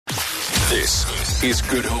This is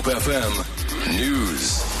Good Hope FM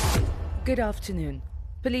News. Good afternoon.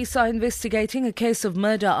 Police are investigating a case of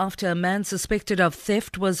murder after a man suspected of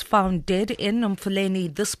theft was found dead in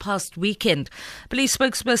Mfuleni this past weekend. Police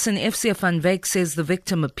spokesperson FCF Van Wyk says the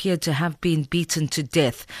victim appeared to have been beaten to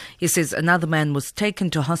death. He says another man was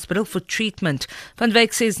taken to hospital for treatment. Van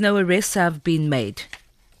Wyk says no arrests have been made.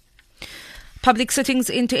 Public sittings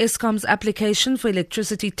into Eskom's application for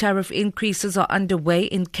electricity tariff increases are underway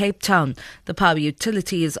in Cape Town. The power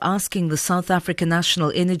utility is asking the South African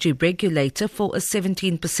National Energy Regulator for a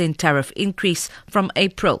 17% tariff increase from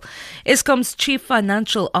April. Eskom's Chief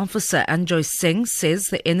Financial Officer Anjoy Singh says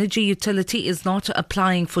the energy utility is not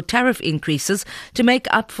applying for tariff increases to make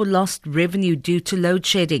up for lost revenue due to load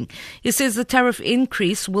shedding. He says the tariff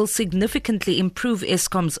increase will significantly improve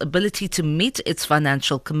Eskom's ability to meet its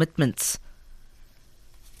financial commitments.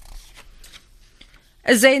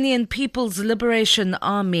 Azanian People's Liberation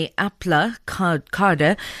Army APLA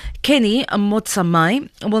cadre Kenny Motsamai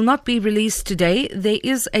will not be released today. There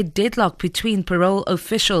is a deadlock between parole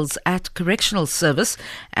officials at Correctional Service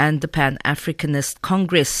and the Pan-Africanist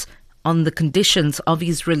Congress on the conditions of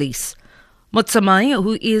his release. Motsamai,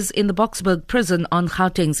 who is in the Boksburg prison on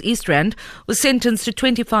Gauteng's East Rand, was sentenced to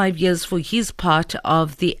 25 years for his part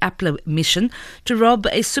of the APLA mission to rob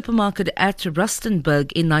a supermarket at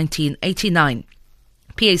Rustenburg in 1989.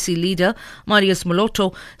 PAC leader Marius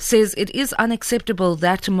Moloto says it is unacceptable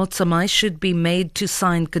that Motsamai should be made to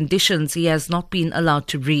sign conditions he has not been allowed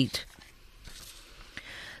to read.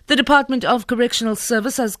 The Department of Correctional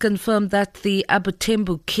Service has confirmed that the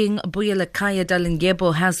Abutembu King Buyelekaya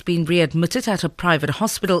Dalindyebo has been readmitted at a private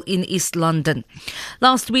hospital in East London.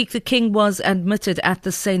 Last week, the King was admitted at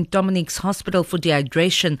the St. Dominic's Hospital for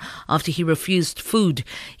dehydration after he refused food.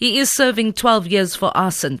 He is serving 12 years for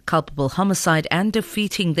arson, culpable homicide and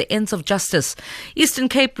defeating the ends of justice. Eastern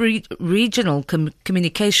Cape Regional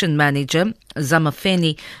Communication Manager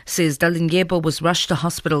Mfuleni says Dalindyebo was rushed to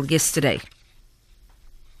hospital yesterday.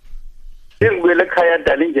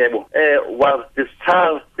 Dalindyebo was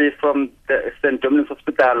discharged from the St. Dominic's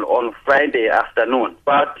Hospital on Friday afternoon,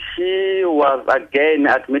 but he was again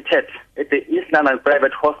admitted at the East London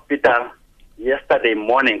Private Hospital yesterday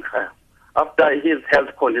morning after his health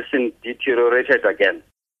condition deteriorated again.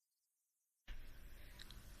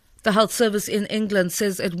 The Health Service in England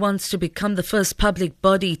says it wants to become the first public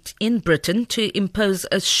body in Britain to impose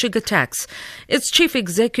a sugar tax. Its chief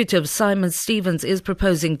executive, Simon Stevens, is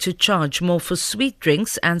proposing to charge more for sweet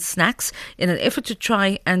drinks and snacks in an effort to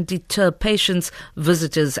try and deter patients,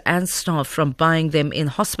 visitors and staff from buying them in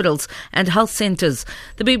hospitals and health centres.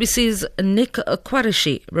 The BBC's Nick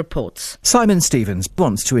Kwarishi reports. Simon Stevens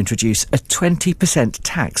wants to introduce a 20%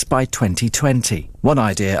 tax by 2020. One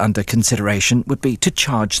idea under consideration would be to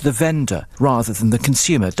charge the vendor rather than the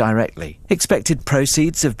consumer directly. Expected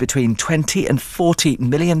proceeds of between £20 and £40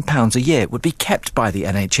 million a year would be kept by the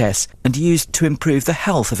NHS and used to improve the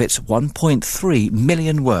health of its 1.3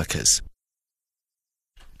 million workers.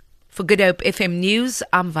 For Good Hope FM News,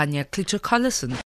 I'm Vanya Klitschko-Collison.